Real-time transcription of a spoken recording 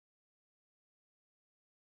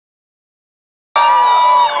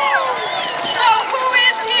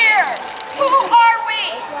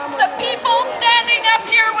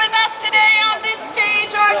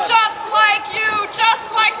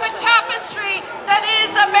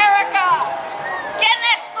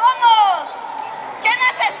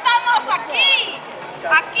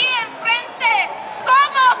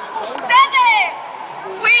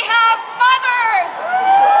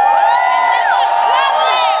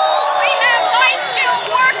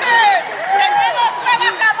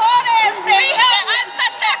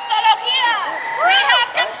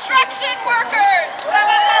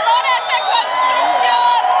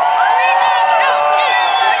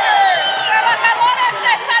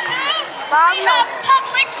We have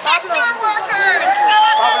public sector workers.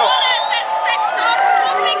 Trabajadores del sector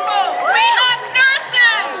público. We have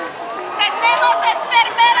nurses. Tenemos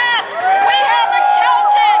enfermeras. We have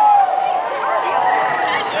accountants.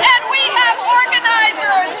 And we have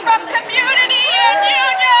organizers from community and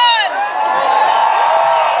unions.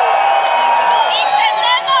 Y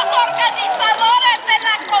tenemos organizadores de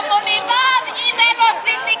la comunidad y de los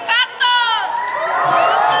sindicatos.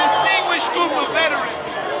 A distinguished group of veterans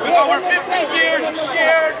with over 50 years of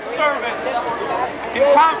shared service in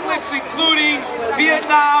conflicts including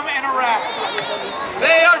Vietnam and Iraq.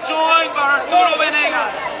 They are joined by Arturo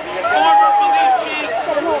Venegas, former police chief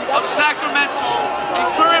of Sacramento and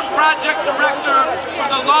current project director for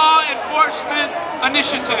the Law Enforcement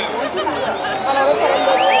Initiative.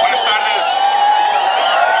 Buenas tardes.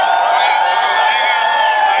 Soy Arturo Venegas,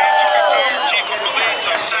 Educator, Chief of Police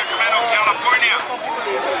of Sacramento, California.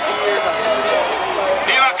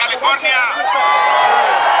 ¡Viva California!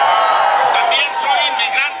 También soy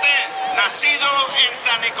inmigrante, nacido en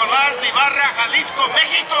San Nicolás de Ibarra, Jalisco,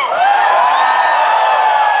 México.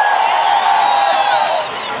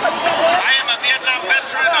 I am a Vietnam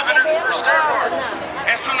veteran, 101st Airborne.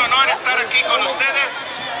 Es un honor estar aquí con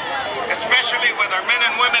ustedes, especially with our men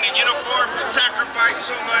and women in uniform who sacrifice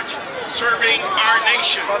so much serving our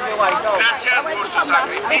nation. Gracias por su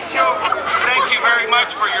sacrificio. Thank you very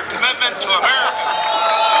much for your commitment to America.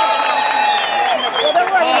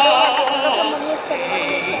 Oh,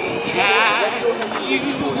 say, can you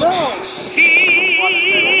see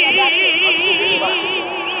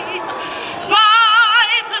by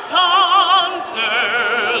the dawn's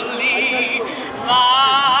early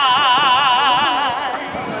light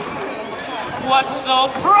what so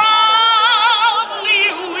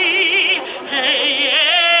proudly we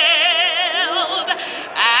hailed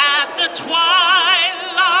at the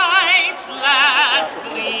twilight's last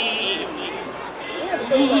gleaming,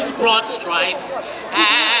 whose broad stripes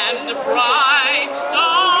and bright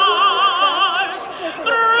stars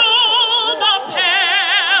through the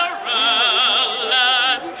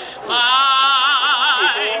perilous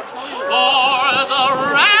fight o'er the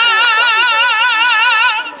ramparts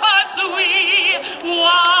we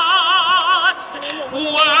watched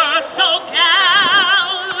were so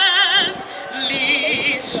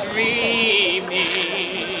gallantly streaming.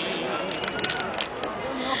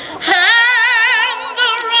 And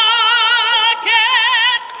the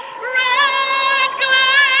rocket's red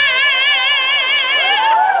glare,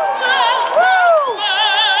 the bullets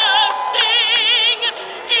bursting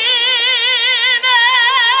in air,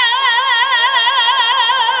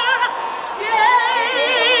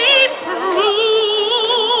 gave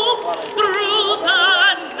proof through the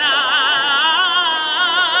night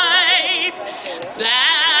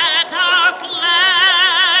that our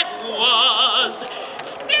flag was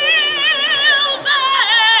still there.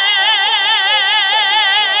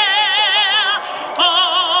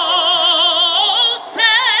 Oh,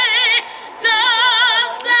 say,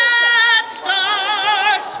 does that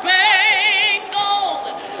star-spangled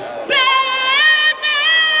banner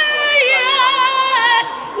yet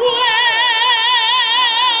wave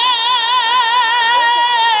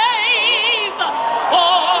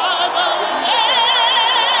o'er the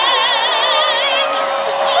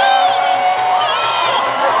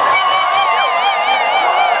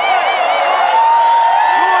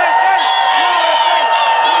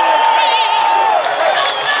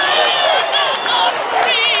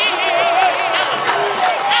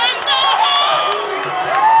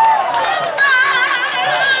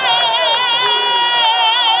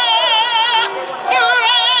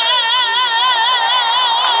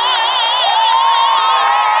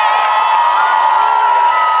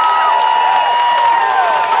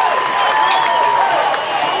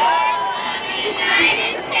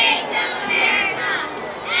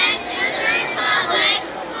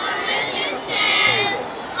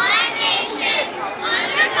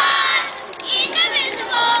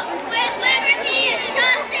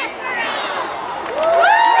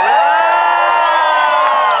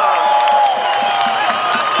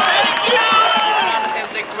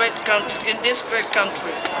in this great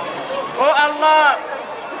country. Oh Allah,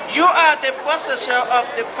 you are the possessor of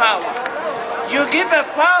the power. You give a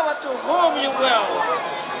power to whom you will.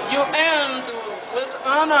 You end with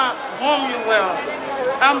honor whom you will.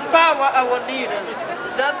 Empower our leaders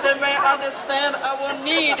that they may understand our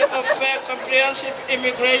need of fair, comprehensive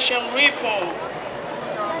immigration reform.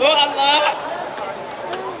 Oh Allah,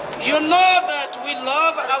 you know that we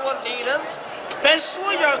love our leaders.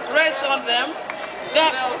 Pursue your grace on them.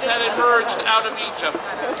 That emerged out of Egypt.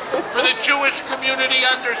 For the Jewish community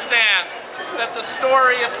understands that the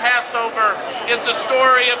story of Passover is the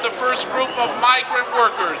story of the first group of migrant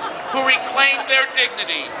workers who reclaimed their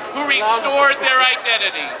dignity, who restored their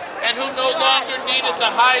identity, and who no longer needed to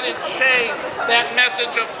hide in shame that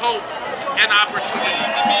message of hope and opportunity.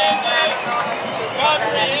 Demanding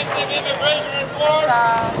comprehensive immigration reform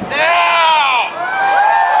now!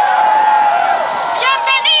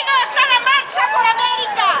 Bienvenidos a la Marcha por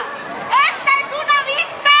América. Esta es una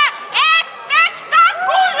vista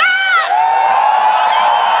espectacular.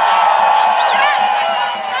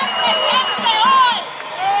 Estar presente hoy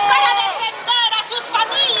para defender a sus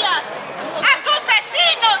familias, a sus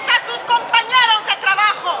vecinos, a sus compañeros de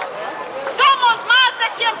trabajo. Somos más de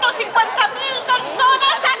 150,000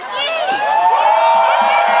 personas aquí.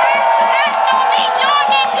 Representando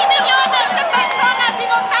millones y millones de personas y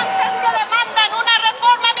votantes que demandan una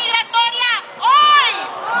reforma migratoria hoy.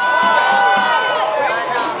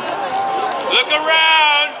 Look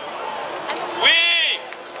around. We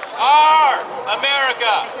are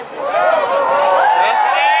America. And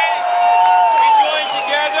today, we join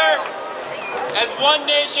together as one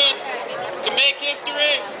nation to make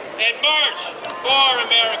history and march for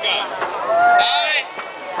America. I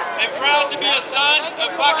am proud to be a son of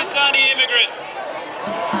Pakistani immigrants.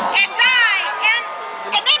 And I am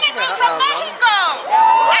an immigrant from Mexico,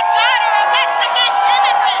 a daughter of Mexican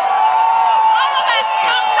immigrants. All of us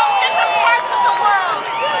come from different parts of the world,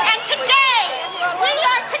 and today we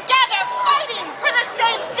are together fighting for the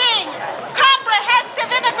same thing, comprehensive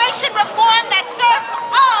immigration reform that serves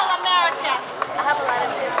all Americans.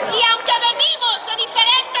 Y aunque venimos de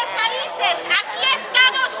diferentes países, aquí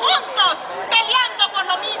estamos juntos peleando por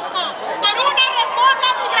lo mismo, por una reforma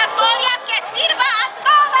migratoria que sirva a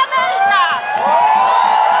toda América.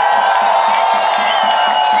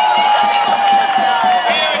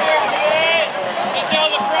 We are here today to tell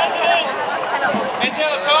the President and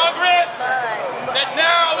tell Congress that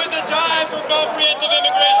now is the time for comprehensive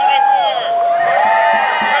immigration reform.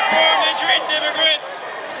 Reform that treats immigrants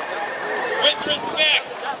with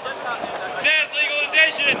respect. Says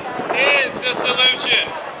legalization is the solution.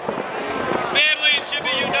 Families should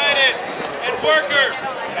be united and workers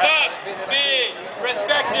must be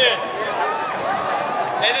respected.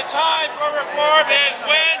 And the time for reform is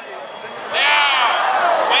when?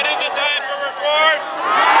 Now. When is the time for reform?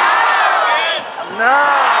 When?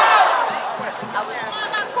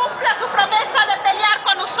 Obama cumpla su promesa de pelear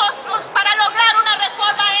con nosotros para lograr una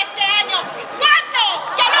reforma este año. ¿Cuándo?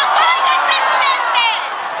 ¡Que nos oiga el presidente!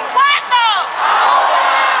 ¿Cuándo?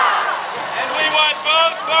 And we want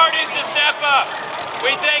both parties to step up.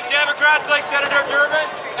 We thank Democrats like Senator Durbin,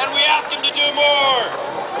 and we ask him to do more.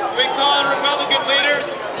 We call on Republican leaders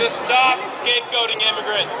to stop scapegoating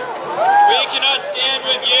immigrants. We cannot stand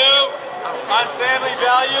with you on family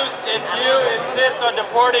values if you insist on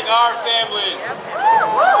deporting our families.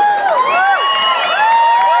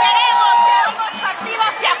 Queremos que ambos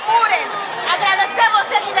partidos se apuren. Agradecemos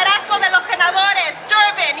el liderazgo de los senadores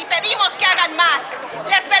Durbin y pedimos que hagan más.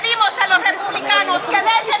 Les pedimos a los republicanos que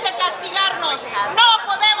dejen de castigarnos. No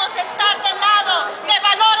podemos estar del lado de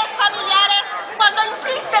valores familiares cuando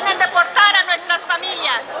insisten en deportar a nuestras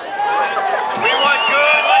familias. We want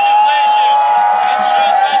good legislation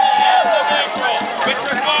introduced by the end of April, which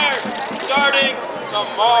requires starting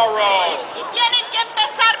tomorrow. Y tiene